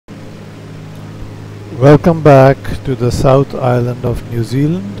Welcome back to the South Island of New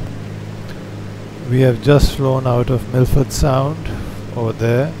Zealand. We have just flown out of Milford Sound over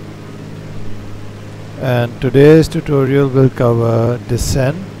there, and today's tutorial will cover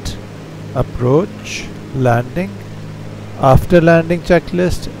descent, approach, landing, after landing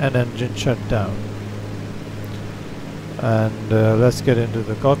checklist and engine shutdown. And let's get into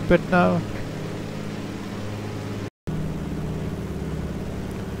the cockpit now.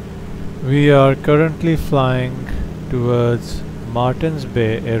 We are currently flying towards Martins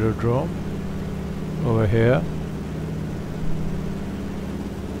Bay Aerodrome over here,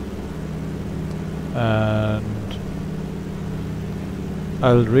 and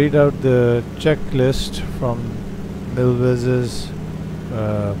I'll read out the checklist from Milviz's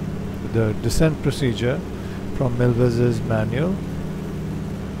the descent procedure from Milviz's manual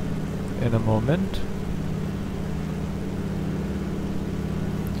in a moment.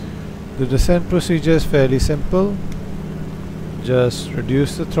 The descent procedure is fairly simple. Just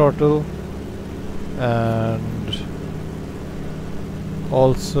reduce the throttle and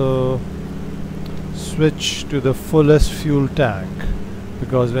also switch to the fullest fuel tank,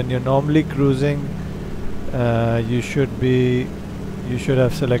 because when you're normally cruising you should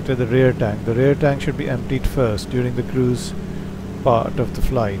have selected the rear tank. The rear tank should be emptied first during the cruise part of the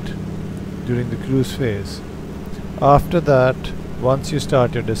flight, during the cruise phase. After that, once you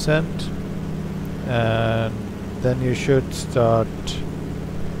start your descent, and then you should start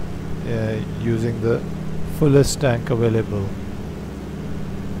using the fullest tank available.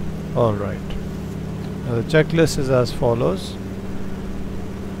 Alright, now the checklist is as follows: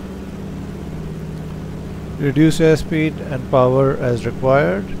 reduce airspeed and power as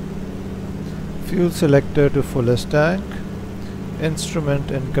required, fuel selector to fullest tank, instrument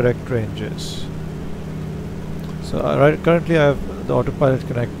in correct ranges. So currently I have the autopilot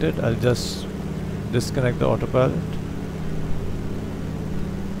connected. I'll just disconnect the autopilot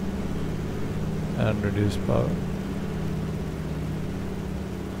and reduce power.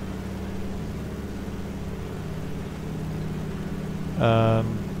 And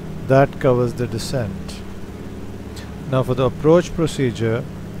that covers the descent. Now for the approach procedure,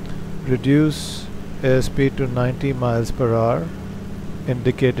 reduce airspeed to 90 miles per hour,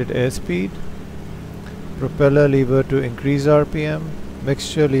 indicated airspeed, propeller lever to increase RPM,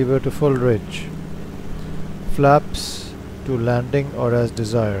 mixture lever to full ridge, flaps to landing or as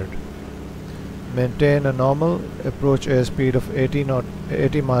desired. Maintain a normal approach airspeed of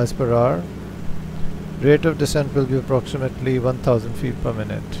 80 miles per hour. Rate of descent will be approximately 1000 feet per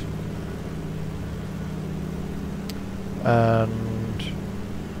minute. And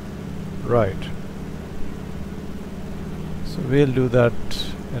right, so we'll do that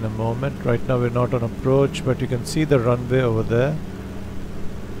in a moment. Right now we're not on approach, but you can see the runway over there.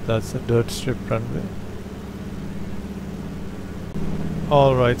 That's a dirt strip runway.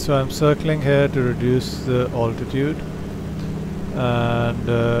 Alright, so I'm circling here to reduce the altitude.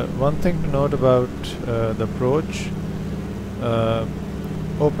 And one thing to note about the approach,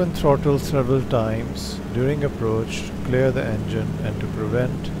 open throttle several times during approach to clear the engine and to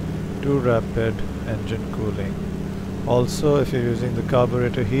prevent too rapid engine cooling. Also, if you're using the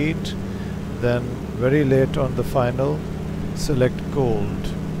carburetor heat, then very late on the final, select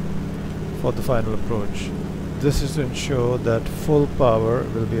cold for the final approach. This is to ensure that full power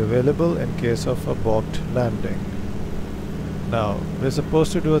will be available in case of a balked landing. Now, we're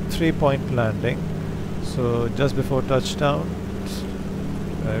supposed to do a 3-point landing, so just before touchdown,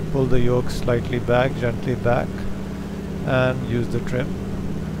 pull the yoke slightly back, gently back, and use the trim.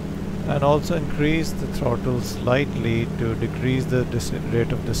 And also increase the throttle slightly to decrease the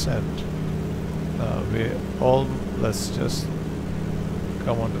rate of descent. Now let's just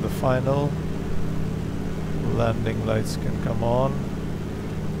come on to the final. Landing lights can come on,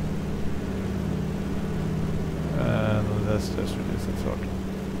 and let's just reduce the throttle.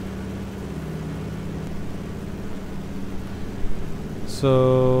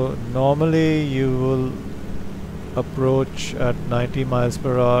 So normally you will approach at 90 miles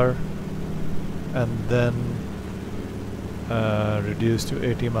per hour and then reduce to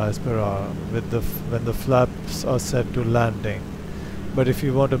 80 miles per hour when the flaps are set to landing. But if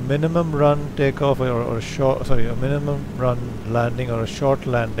you want a minimum run takeoff or a minimum run landing or a short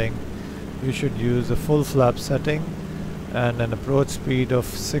landing, you should use a full flap setting and an approach speed of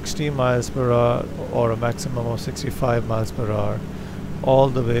 60 miles per hour or a maximum of 65 miles per hour all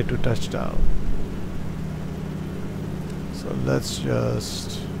the way to touchdown. So let's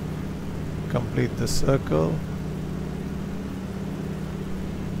just complete the circle.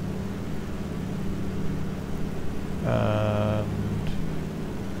 And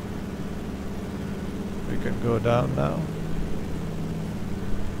can go down now.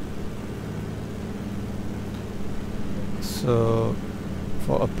 So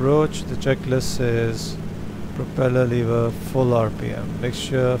for approach, the checklist says propeller lever full RPM,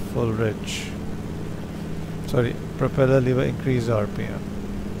 mixture full rich. Sorry, propeller lever increase RPM.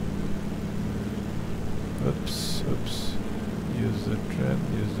 Oops. Use the trim,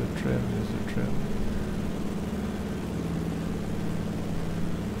 use the trim, use the trim.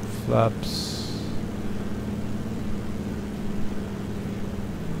 Flaps.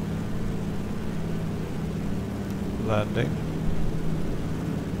 Landing.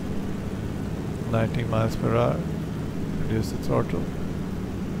 90 miles per hour. Reduce the throttle.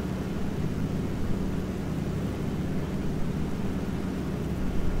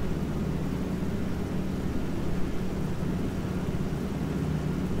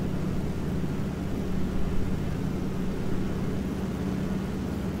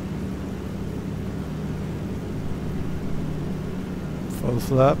 Full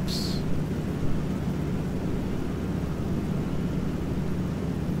flaps.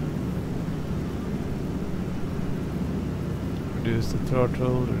 Reduce the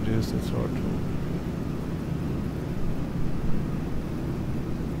throttle, reduce the throttle.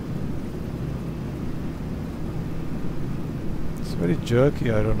 It's very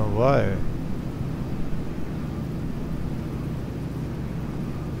jerky, I don't know why.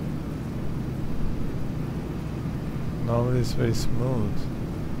 Normally it's very smooth.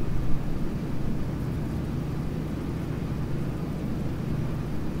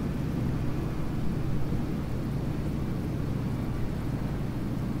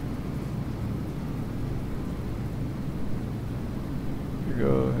 Here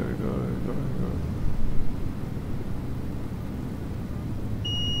we go.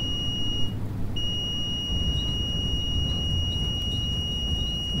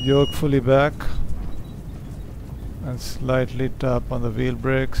 Yoke fully back and slightly tap on the wheel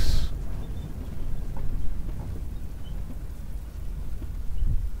brakes.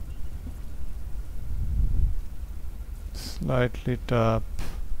 Slightly tap,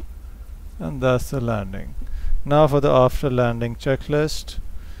 and that's the landing. Now for the after landing checklist.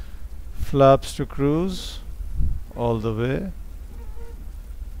 Flaps to cruise all the way.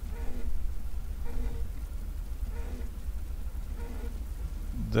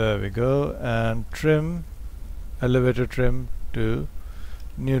 There we go. And trim, elevator trim to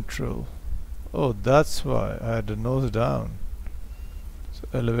neutral. Oh, that's why I had the nose down. So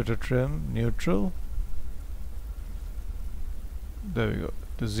elevator trim, neutral. There we go,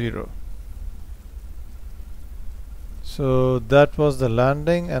 to 0. So that was the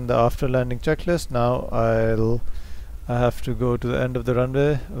landing and the after landing checklist. Now I have to go to the end of the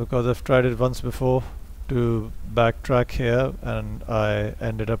runway because I've tried it once before to backtrack here and I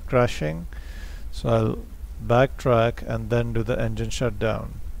ended up crashing. So I'll backtrack and then do the engine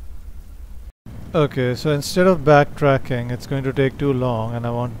shutdown. Okay, so instead of backtracking, it's going to take too long and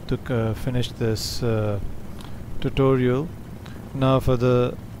I want to finish this tutorial. Now for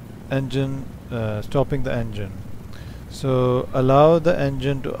the engine, stopping the engine. So allow the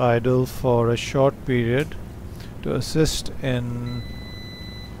engine to idle for a short period to assist in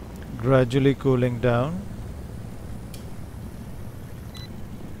gradually cooling down.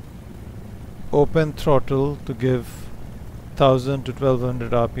 Open throttle to give 1000 to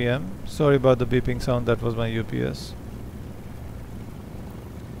 1200 RPM. Sorry about the beeping sound, that was my UPS.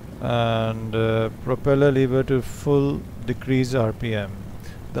 And propeller lever to full decrease RPM.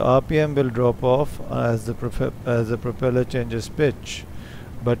 The RPM will drop off as the propeller changes pitch,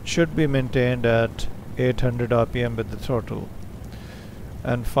 but should be maintained at 800 RPM with the throttle.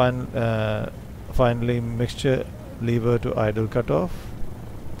 And finally, mixture lever to idle cutoff.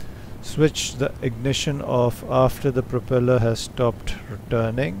 Switch the ignition off after the propeller has stopped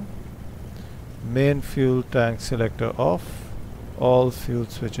returning. Main fuel tank selector off. All fuel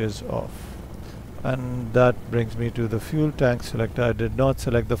switches off. And that brings me to the fuel tank selector. I did not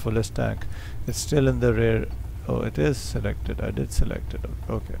select the fullest tank. It's still in the rear. Oh, it is selected. I did select it.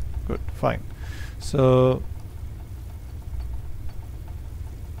 Okay, good, fine. So,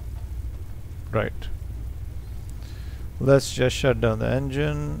 right. Let's just shut down the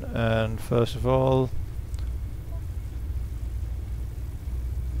engine, and first of all,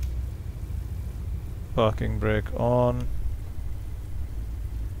 parking brake on.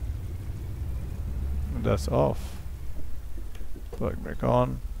 That's off. Parking brake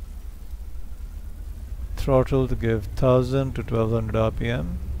on. Throttle to give 1000 to 1200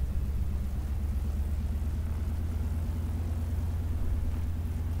 RPM.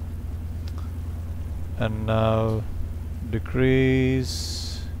 And now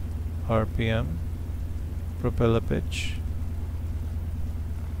decrease RPM propeller pitch,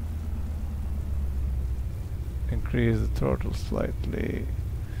 increase the throttle slightly,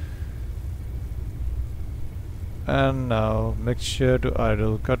 and now mixture to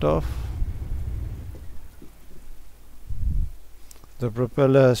idle cutoff. The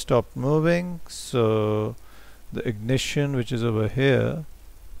propeller has stopped moving, so the ignition, which is over here,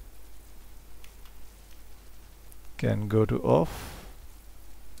 can go to off,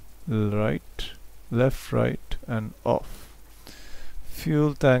 right, left, right, and off.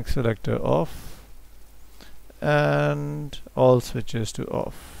 Fuel tank selector off, and all switches to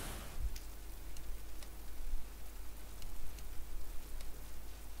off.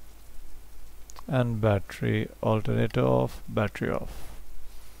 And battery alternator off, battery off.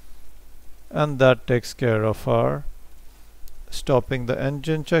 And that takes care of our stopping the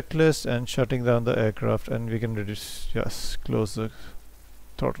engine checklist and shutting down the aircraft, and we can reduce, yes, close the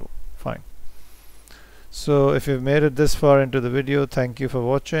throttle. Fine. So if you've made it this far into the video, thank you for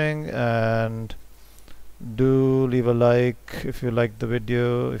watching, and do leave a like if you liked the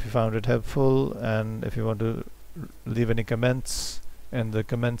video, if you found it helpful, and if you want to leave any comments in the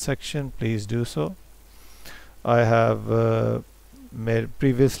comment section, please do so. I have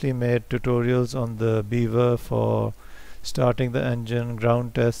previously made tutorials on the Beaver for starting the engine,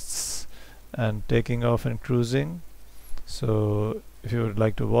 ground tests, and taking off and cruising. So if you would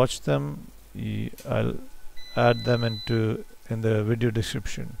like to watch them, I'll add them in the video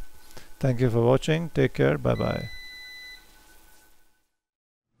description. Thank you for watching. Take care. Bye bye.